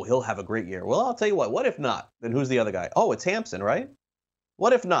said, oh, he'll have a great year. Well, I'll tell you what if not? Then who's the other guy? Oh, it's Hampson, right?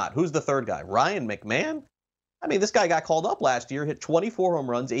 What if not? Who's the third guy? Ryan McMahon? I mean, this guy got called up last year, hit 24 home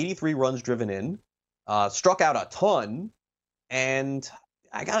runs, 83 runs driven in, struck out a ton, and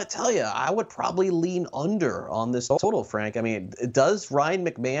I got to tell you, I would probably lean under on this total, Frank. I mean, does Ryan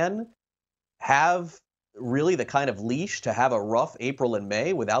McMahon have really the kind of leash to have a rough April and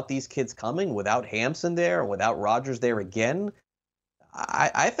May without these kids coming, without Hampson there, without Rodgers there again?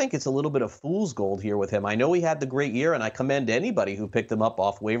 I think it's a little bit of fool's gold here with him. I know he had the great year, and I commend anybody who picked him up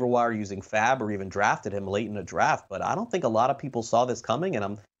off waiver wire using Fab or even drafted him late in a draft, but I don't think a lot of people saw this coming, and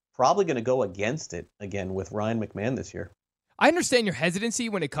I'm probably going to go against it again with Ryan McMahon this year. I understand your hesitancy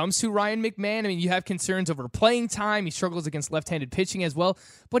when it comes to Ryan McMahon. I mean, you have concerns over playing time. He struggles against left-handed pitching as well,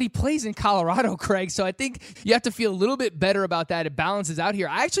 but he plays in Colorado, Craig, so I think you have to feel a little bit better about that. It balances out here.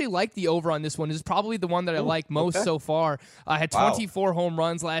 I actually like the over on this one. This is probably the one that I like most so far. Had 24 home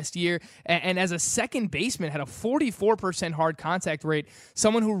runs last year, and as a second baseman, had a 44% hard contact rate.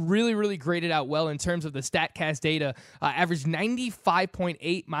 Someone who really, really graded out well in terms of the StatCast data. Averaged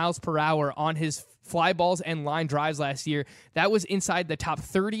 95.8 miles per hour on his fly balls and line drives last year. That was inside the top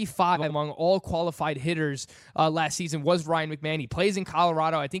 35 among all qualified hitters last season was Ryan McMahon. He plays in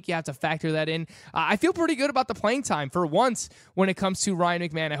Colorado. I think you have to factor that in. I feel pretty good about the playing time for once when it comes to Ryan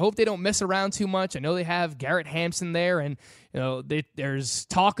McMahon. I hope they don't mess around too much. I know they have Garrett Hampson there, and there's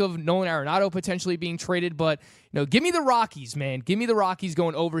talk of Nolan Arenado potentially being traded, but give me the Rockies, man. Give me the Rockies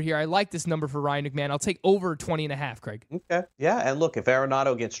going over here. I like this number for Ryan McMahon. I'll take over 20.5, Craig. Okay. Yeah, and look, if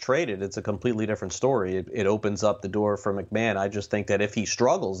Arenado gets traded, it's a completely different story. It opens up the door for McMahon. I just think that if he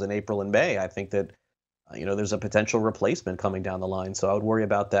struggles in April and May, I think that, there's a potential replacement coming down the line. So I would worry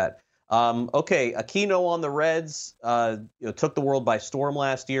about that. Okay, Aquino on the Reds took the world by storm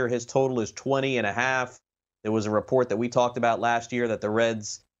last year. His total is 20.5. There was a report that we talked about last year that the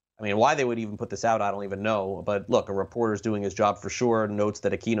Reds, why they would even put this out, I don't even know. But look, a reporter's doing his job for sure, notes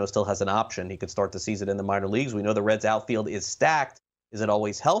that Aquino still has an option. He could start the season in the minor leagues. We know the Reds outfield is stacked. Is it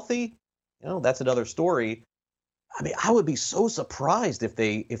always healthy? That's another story. I would be so surprised if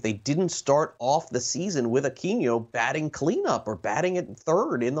they didn't start off the season with Aquino batting cleanup or batting at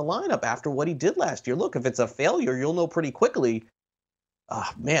third in the lineup after what he did last year. Look, if it's a failure, you'll know pretty quickly.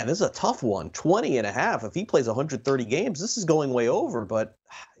 Man, this is a tough one. 20.5. If he plays 130 games, this is going way over. But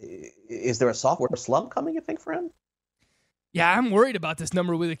is there a sophomore slump coming, you think, for him? Yeah, I'm worried about this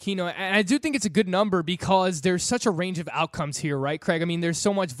number with Aquino, and I do think it's a good number because there's such a range of outcomes here, right, Craig? There's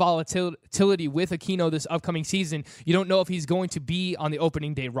so much volatility with Aquino this upcoming season. You don't know if he's going to be on the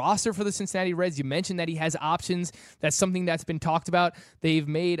opening day roster for the Cincinnati Reds. You mentioned that he has options. That's something that's been talked about. They've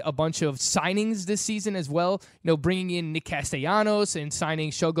made a bunch of signings this season as well, bringing in Nick Castellanos and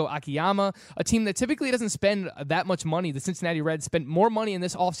signing Shogo Akiyama, a team that typically doesn't spend that much money. The Cincinnati Reds spent more money in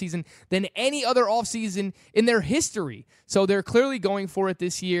this offseason than any other offseason in their history. So they're clearly going for it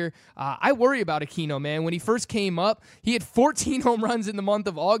this year. I worry about Aquino, man. When he first came up, he had 14 home runs in the month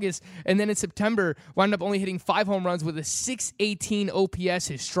of August, and then in September, wound up only hitting 5 home runs with a .618 OPS.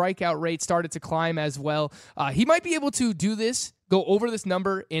 His strikeout rate started to climb as well. He might be able to do this, go over this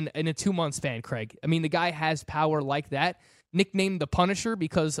number in a 2-month span, Craig. The guy has power like that. Nicknamed the Punisher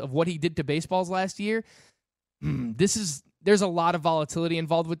because of what he did to baseballs last year. There's a lot of volatility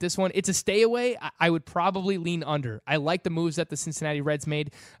involved with this one. It's a stay away. I would probably lean under. I like the moves that the Cincinnati Reds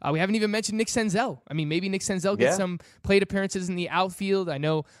made. We haven't even mentioned Nick Senzel. Maybe Nick Senzel gets some plate appearances in the outfield. I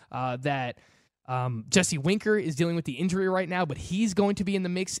know that Jesse Winker is dealing with the injury right now, but he's going to be in the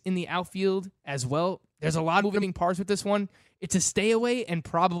mix in the outfield as well. There's a lot of moving parts with this one. It's a stay away and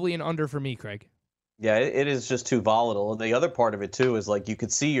probably an under for me, Craig. Yeah, it is just too volatile. And the other part of it, too, is you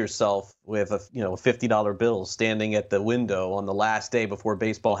could see yourself with a $50 bill standing at the window on the last day before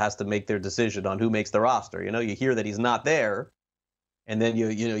baseball has to make their decision on who makes the roster. You hear that he's not there, and then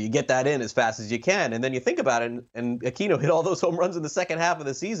you get that in as fast as you can. And then you think about it, and Aquino hit all those home runs in the second half of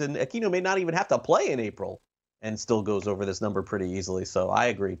the season. Aquino may not even have to play in April and still goes over this number pretty easily. So I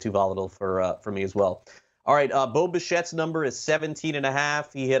agree, too volatile for me as well. All right, Bo Bichette's number is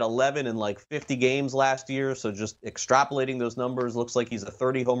 17.5. He hit 11 in 50 games last year, so just extrapolating those numbers, looks like he's a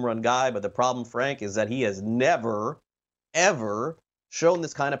 30 home run guy. But the problem, Frank, is that he has never, ever shown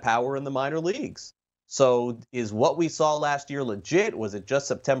this kind of power in the minor leagues. So is what we saw last year legit? Was it just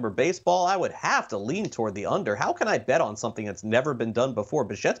September baseball? I would have to lean toward the under. How can I bet on something that's never been done before?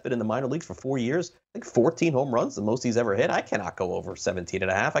 Bichette's been in the minor leagues for 4 years. 14 home runs, the most he's ever hit. I cannot go over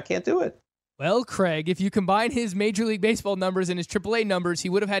 17.5. I can't do it. Well, Craig, if you combine his Major League Baseball numbers and his AAA numbers, he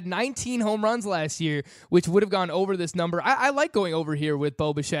would have had 19 home runs last year, which would have gone over this number. I like going over here with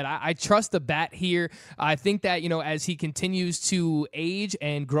Bo Bichette. I trust the bat here. I think that, as he continues to age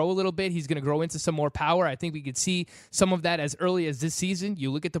and grow a little bit, he's going to grow into some more power. I think we could see some of that as early as this season.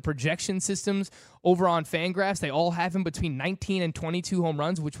 You look at the projection systems over on Fangraphs, they all have him between 19 and 22 home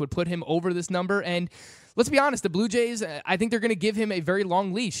runs, which would put him over this number. And let's be honest, the Blue Jays, I think they're going to give him a very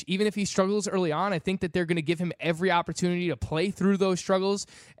long leash. Even if he struggles early on, I think that they're going to give him every opportunity to play through those struggles.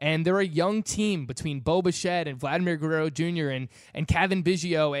 And they're a young team between Bo Bichette and Vladimir Guerrero Jr. and Cavan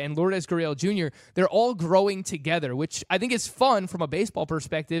Biggio and Lourdes Gurriel Jr. They're all growing together, which I think is fun from a baseball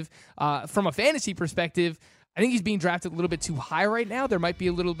perspective. From a fantasy perspective, I think he's being drafted a little bit too high right now. There might be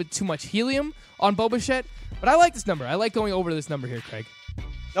a little bit too much helium on Bo Bichette, but I like this number. I like going over this number here, Craig.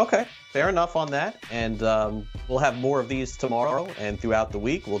 Okay, fair enough on that. And we'll have more of these tomorrow and throughout the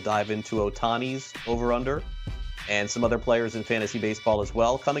week. We'll dive into Ohtani's over-under and some other players in fantasy baseball as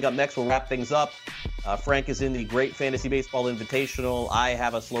well. Coming up next, we'll wrap things up. Frank is in the Great Fantasy Baseball Invitational. I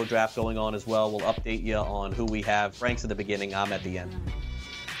have a slow draft going on as well. We'll update you on who we have. Frank's at the beginning. I'm at the end.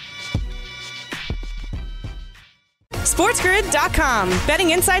 SportsGrid.com. Betting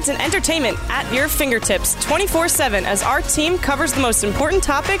insights and entertainment at your fingertips 24/7 as our team covers the most important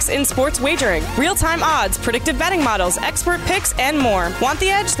topics in sports wagering. Real-time odds, predictive betting models, expert picks, and more. Want the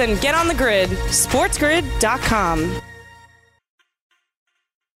edge? Then get on the grid. SportsGrid.com.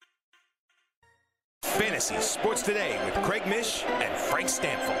 Fantasy Sports Today with Craig Mish and Frank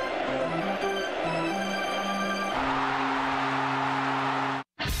Stanfield.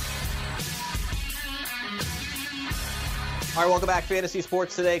 All right, welcome back. Fantasy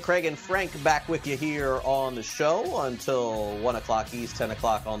Sports Today. Craig and Frank back with you here on the show until 1 o'clock East, 10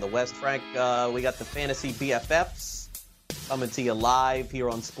 o'clock on the West. Frank, we got the Fantasy BFFs coming to you live here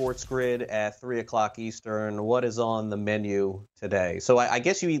on Sports Grid at 3 o'clock Eastern. What is on the menu today? So I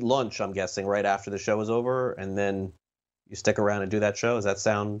guess you eat lunch, I'm guessing, right after the show is over, and then you stick around and do that show. Does that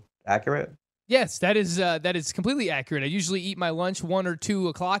sound accurate? Yes, that is completely accurate. I usually eat my lunch 1 or 2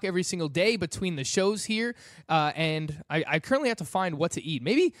 o'clock every single day between the shows here, and I currently have to find what to eat.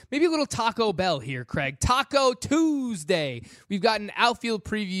 Maybe a little Taco Bell here, Craig. Taco Tuesday. We've got an outfield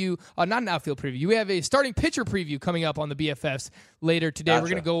preview, not an outfield preview. We have a starting pitcher preview coming up on the BFFs later today. Gotcha. We're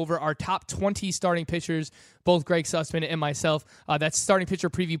going to go over our top 20 starting pitchers, both Greg Sussman and myself. That's starting pitcher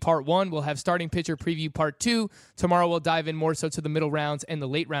preview part 1. We'll have starting pitcher preview part 2. Tomorrow we'll dive in more so to the middle rounds and the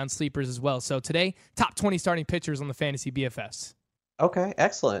late round sleepers as well. So today, top 20 starting pitchers on the Fantasy BFFs. Okay,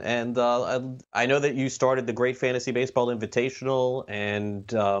 excellent. And I know that you started the Great Fantasy Baseball Invitational. And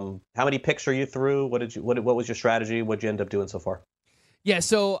how many picks are you through? What was your strategy? What did you end up doing so far? Yeah,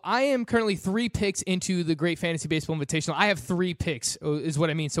 so I am currently 3 picks into the Great Fantasy Baseball Invitational. I have 3 picks, is what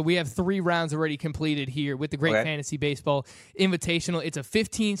I mean. So we have 3 rounds already completed here with the Great Fantasy Baseball Invitational. It's a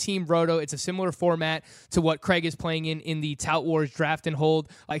 15-team roto. It's a similar format to what Craig is playing in the Tout Wars Draft and Hold,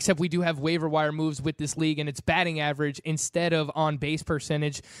 except we do have waiver wire moves with this league, and it's batting average instead of on-base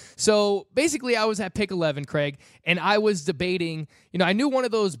percentage. So basically, I was at pick 11, Craig, and I was debating, I knew one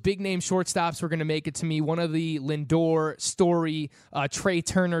of those big-name shortstops were going to make it to me, one of the Lindor, Story, Trey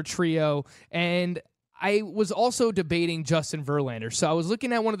Turner trio, and I was also debating Justin Verlander. So I was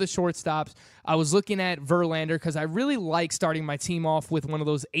looking at one of the shortstops. I was looking at Verlander because I really like starting my team off with one of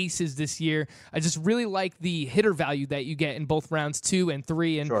those aces this year. I just really like the hitter value that you get in both rounds 2 and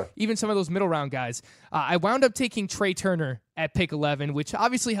 3, and even some of those middle round guys. I wound up taking Trey Turner at pick 11, which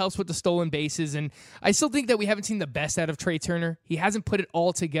obviously helps with the stolen bases, and I still think that we haven't seen the best out of Trey Turner. He hasn't put it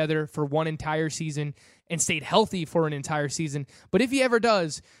all together for one entire season and stayed healthy for an entire season. But if he ever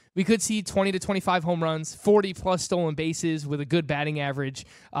does, we could see 20 to 25 home runs, 40-plus stolen bases with a good batting average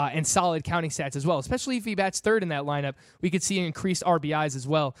and solid counting stats as well. Especially if he bats third in that lineup, we could see increased RBIs as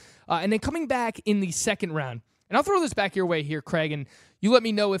well. And then coming back in the second round, and I'll throw this back your way here, Craig, and you let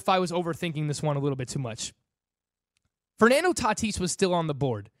me know if I was overthinking this one a little bit too much. Fernando Tatis was still on the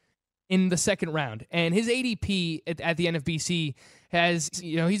board in the second round, and his ADP at the NFBC has,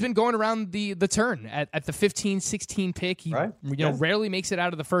 he's been going around the turn at the 15, 16 pick. He rarely makes it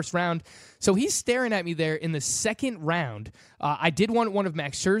out of the first round. So he's staring at me there in the second round. I did want one of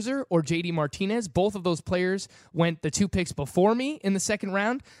Max Scherzer or JD Martinez. Both of those players went the 2 picks before me in the second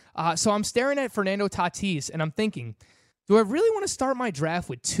round. So I'm staring at Fernando Tatis, and I'm thinking, do I really want to start my draft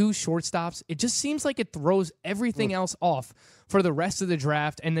with 2 shortstops? It just seems like it throws everything else off for the rest of the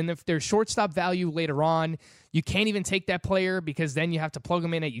draft. And then if there's shortstop value later on, you can't even take that player because then you have to plug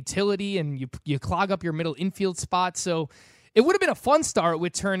them in at utility and you clog up your middle infield spot. So it would have been a fun start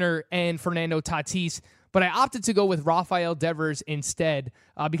with Turner and Fernando Tatis, but I opted to go with Rafael Devers instead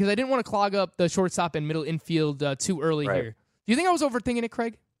because I didn't want to clog up the shortstop and middle infield too early here. Do you think I was overthinking it,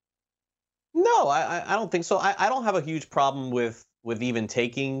 Craig? No, I don't think so. I don't have a huge problem with even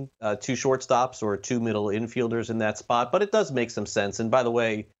taking 2 shortstops or 2 middle infielders in that spot, but it does make some sense. And by the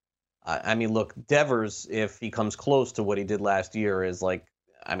way, look, Devers, if he comes close to what he did last year, is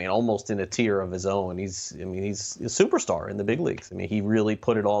almost in a tier of his own. He's a superstar in the big leagues. He really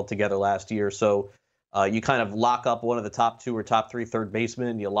put it all together last year. So you kind of lock up one of the top 2 or top 3 third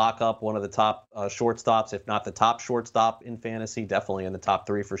basemen. You lock up one of the top shortstops, if not the top shortstop in fantasy, definitely in the top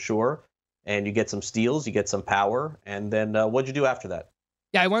 3 for sure. And you get some steals, you get some power, and then what'd you do after that?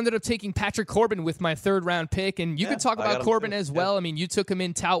 Yeah, I wound up taking Patrick Corbin with my 3rd round pick, and you could talk about Corbin as well. You took him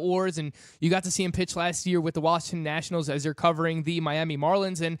in Tout Wars, and you got to see him pitch last year with the Washington Nationals as you're covering the Miami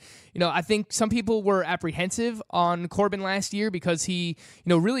Marlins. And, I think some people were apprehensive on Corbin last year because he,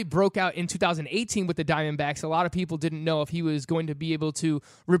 really broke out in 2018 with the Diamondbacks. A lot of people didn't know if he was going to be able to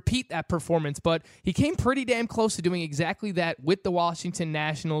repeat that performance, but he came pretty damn close to doing exactly that with the Washington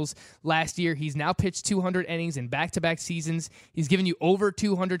Nationals last year. He's now pitched 200 innings in back-to-back seasons. He's given you over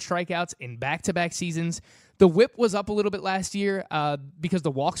 200 strikeouts in back-to-back seasons. The whip was up a little bit last year because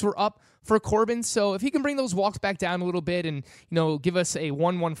the walks were up for Corbin. So if he can bring those walks back down a little bit and, give us a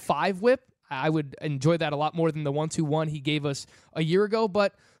 1.15 whip, I would enjoy that a lot more than the 1.21 he gave us a year ago.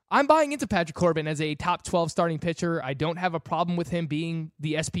 But I'm buying into Patrick Corbin as a top 12 starting pitcher. I don't have a problem with him being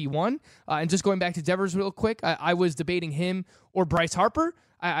the SP1. And just going back to Devers real quick, I was debating him or Bryce Harper.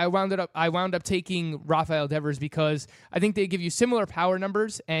 I wound up taking Rafael Devers because I think they give you similar power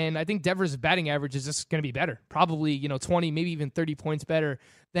numbers, and I think Devers' batting average is just going to be better. Probably, 20, maybe even 30 points better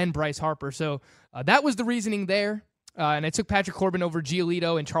than Bryce Harper. So that was the reasoning there. and I took Patrick Corbin over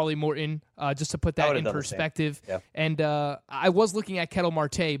Giolito and Charlie Morton, just to put that in perspective. Yeah. And I was looking at Ketel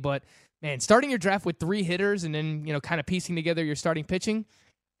Marte, but man, starting your draft with 3 hitters and then kind of piecing together your starting pitching,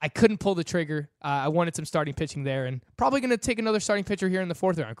 I couldn't pull the trigger. I wanted some starting pitching there, and probably going to take another starting pitcher here in the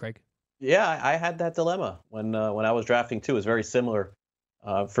 4th round, Craig. Yeah, I had that dilemma when I was drafting too. It was very similar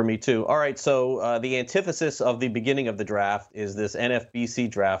for me too. All right, so the antithesis of the beginning of the draft is this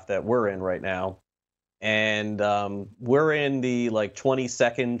NFBC draft that we're in right now. And we're in the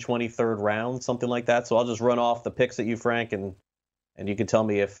 22nd, 23rd round, something like that. So I'll just run off the picks at you, Frank, and you can tell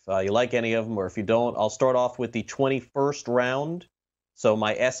me if you like any of them or if you don't. I'll start off with the 21st round. So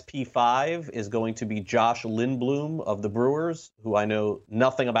my SP5 is going to be Josh Lindblom of the Brewers, who I know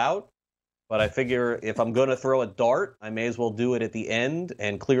nothing about. But I figure if I'm going to throw a dart, I may as well do it at the end.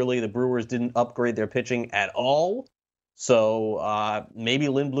 And clearly the Brewers didn't upgrade their pitching at all. So maybe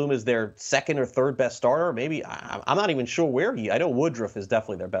Lindblom is their 2nd or 3rd best starter. Maybe I'm not even sure where I know Woodruff is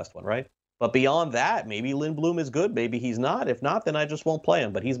definitely their best one, right? But beyond that, maybe Lindblom is good. Maybe he's not. If not, then I just won't play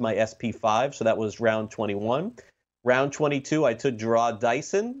him. But he's my SP5. So that was round 21. Round 22, I took Jarrod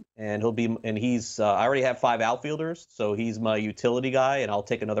Dyson, and he's I already have 5 outfielders, so he's my utility guy, and I'll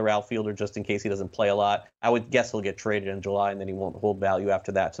take another outfielder just in case he doesn't play a lot. I would guess he'll get traded in July, and then he won't hold value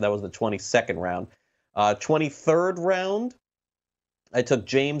after that. So that was the 22nd round. 23rd round, I took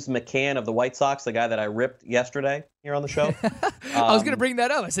James McCann of the White Sox, the guy that I ripped yesterday here on the show. I was going to bring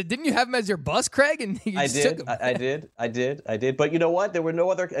that up. I said, didn't you have him as your bust, Craig? And you just took him. I did. But you know what? There were no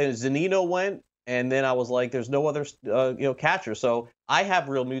other. Zunino went, and then I was like, there's no other catcher. So I have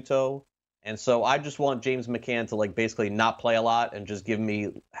Real Muto, and so I just want James McCann to basically not play a lot and just give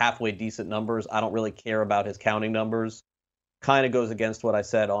me halfway decent numbers. I don't really care about his counting numbers. Kind of goes against what I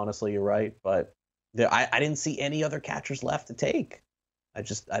said. Honestly, you're right, but. I didn't see any other catchers left to take. I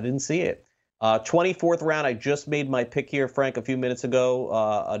didn't see it. 24th round, I just made my pick here, Frank, a few minutes ago.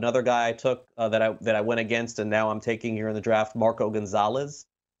 Another guy I took that I went against, and now I'm taking here in the draft, Marco Gonzalez.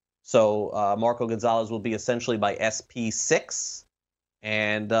 So Marco Gonzalez will be essentially my SP6,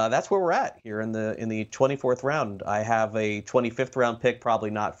 and that's where we're at here in the 24th round. I have a 25th round pick, probably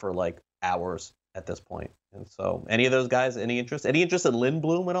not for hours at this point. And so, any of those guys, any interest? Any interest in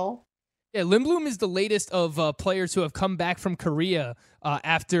Lindblom at all? Yeah, Lindblom is the latest of players who have come back from Korea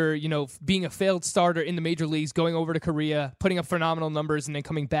after being a failed starter in the major leagues, going over to Korea, putting up phenomenal numbers, and then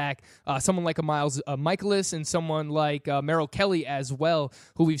coming back. Someone like a Miles Michaelis and someone like Merrill Kelly as well,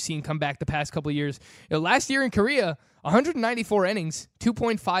 who we've seen come back the past couple of years. Last year in Korea, 194 innings,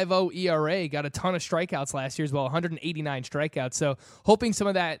 2.50 ERA, got a ton of strikeouts last year as well, 189 strikeouts. So hoping some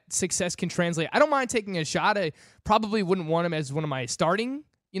of that success can translate. I don't mind taking a shot. I probably wouldn't want him as one of my starting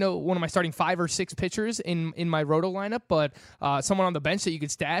 5 or 6 pitchers in my roto lineup, but someone on the bench that you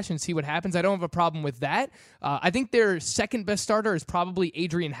could stash and see what happens. I don't have a problem with that. I think their 2nd best starter is probably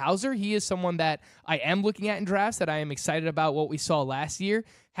Adrian Hauser. He is someone that I am looking at in drafts that I am excited about what we saw last year.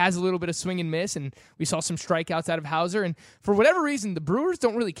 Has a little bit of swing and miss, and we saw some strikeouts out of Hauser. And for whatever reason, the Brewers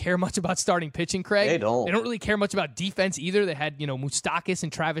don't really care much about starting pitching, Craig. They don't really care much about defense either. They had, Moustakas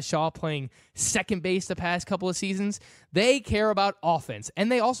and Travis Shaw playing second base the past couple of seasons. They care about offense.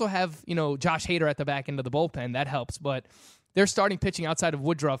 And they also have, Josh Hader at the back end of the bullpen. That helps. But their starting pitching outside of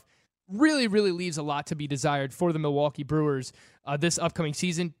Woodruff really, really leaves a lot to be desired for the Milwaukee Brewers this upcoming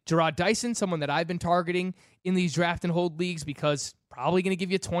season. Jarrod Dyson, someone that I've been targeting in these draft and hold leagues because probably going to give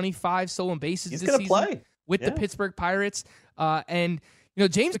you 25 stolen bases this season play. With the Pittsburgh Pirates. And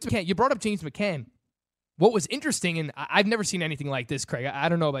James McCann, you brought up James McCann. What was interesting, and I've never seen anything like this, Craig. I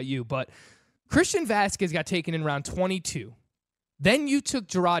don't know about you, but Christian Vasquez got taken in round 22. Then you took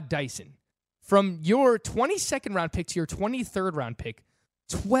Jarrod Dyson. From your 22nd round pick to your 23rd round pick,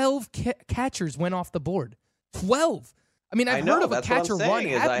 12 catchers went off the board. 12. I mean, I've heard of a catcher run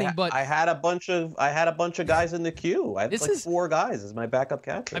happening, but I had a bunch of guys in the queue. I had 4 guys as my backup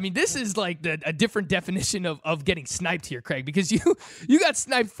catcher. I mean, this is a different definition of getting sniped here, Craig, because you got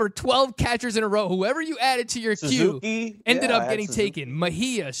sniped for 12 catchers in a row. Whoever you added to your queue ended up getting taken.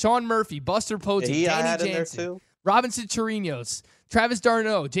 Mejia, Sean Murphy, Buster Posey, Danny Jansen, Robinson Chirinos, Travis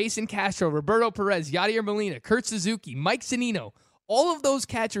d'Arnaud, Jason Castro, Roberto Perez, Yadier Molina, Kurt Suzuki, Mike Zunino. All of those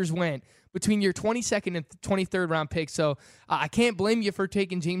catchers went between your 22nd and 23rd round picks. So I can't blame you for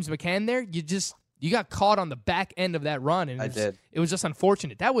taking James McCann there. You got caught on the back end of that run, and it was just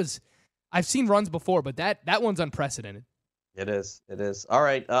unfortunate. I've seen runs before, but that one's unprecedented. It is. All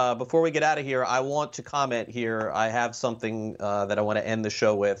right. Before we get out of here, I want to comment here. I have something that I want to end the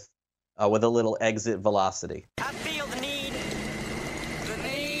show with a little exit velocity. I feel the need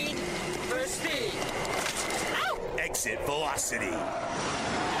for speed. Exit velocity.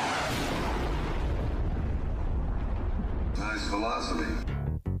 philosophy.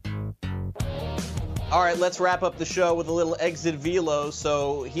 All right, let's wrap up the show with a little exit velo.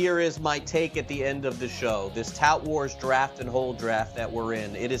 So here is my take at the end of the show. This Tout Wars draft and hold draft that we're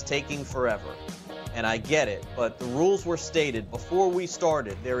in, it is taking forever. And I get it, but the rules were stated before we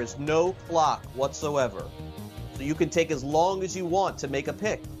started. There is no clock whatsoever. So you can take as long as you want to make a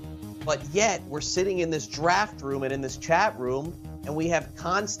pick. But yet, we're sitting in this draft room and in this chat room, and we have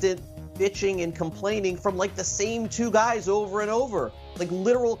constant bitching and complaining from like the same two guys over and over. Like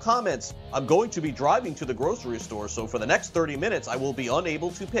literal comments. I'm going to be driving to the grocery store, so for the next 30 minutes, I will be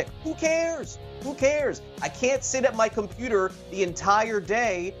unable to pick. Who cares? Who cares? I can't sit at my computer the entire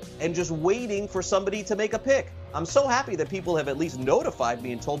day and just waiting for somebody to make a pick. I'm so happy that people have at least notified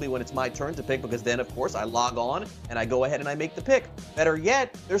me and told me when it's my turn to pick, because then, of course, I log on and I go ahead and I make the pick. Better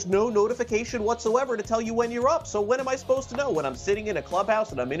yet, there's no notification whatsoever to tell you when you're up. So when am I supposed to know? When I'm sitting in a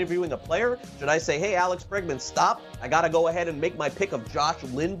clubhouse and I'm interviewing a player? Should I say, hey, Alex Bregman, stop. I got to go ahead and make my pick of Josh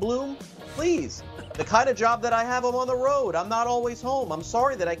Lindblom? Please. The kind of job that I have, I'm on the road. I'm not always home. I'm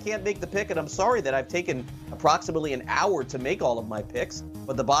sorry that I can't make the pick, and I'm sorry that I've taken approximately an hour to make all of my picks.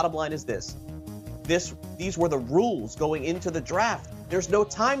 But the bottom line is this. These were the rules going into the draft. There's no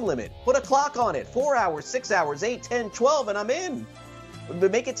time limit. Put a clock on it. 4 hours, 6 hours, 8, 10, 12, and I'm in.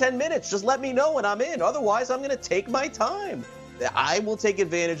 Make it 10 minutes. Just let me know and I'm in. Otherwise, I'm going to take my time. I will take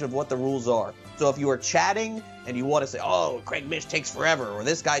advantage of what the rules are. So if you are chatting and you want to say, oh, Craig Mish takes forever, or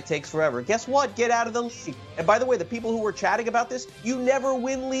this guy takes forever, guess what? Get out of the league. And by the way, the people who were chatting about this, you never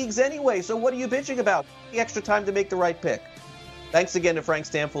win leagues anyway. So what are you bitching about? The extra time to make the right pick. Thanks again to Frank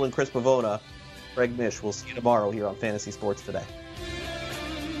Stampfl and Chris Pavona. Craig Mish. We'll see you tomorrow here on Fantasy Sports Today.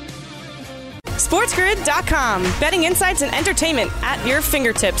 SportsGrid.com. Betting insights and entertainment at your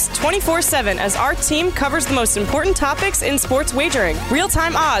fingertips 24/7 as our team covers the most important topics in sports wagering.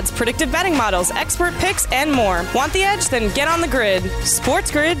 Real-time odds, predictive betting models, expert picks, and more. Want the edge? Then get on the grid.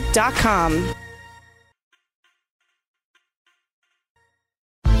 SportsGrid.com.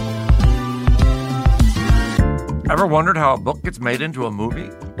 Ever wondered how a book gets made into a movie?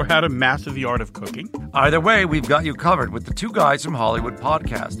 Or how to master the art of cooking? Either way, we've got you covered with the Two Guys from Hollywood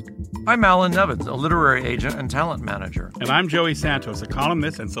podcast. I'm Alan Nevins, a literary agent and talent manager. And I'm Joey Santos, a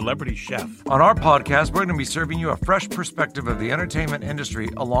columnist and celebrity chef. On our podcast, we're going to be serving you a fresh perspective of the entertainment industry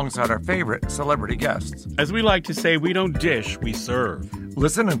alongside our favorite celebrity guests. As we like to say, we don't dish, we serve.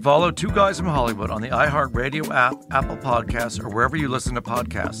 Listen and follow Two Guys from Hollywood on the iHeartRadio app, Apple Podcasts, or wherever you listen to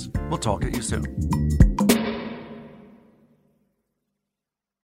podcasts. We'll talk at you soon.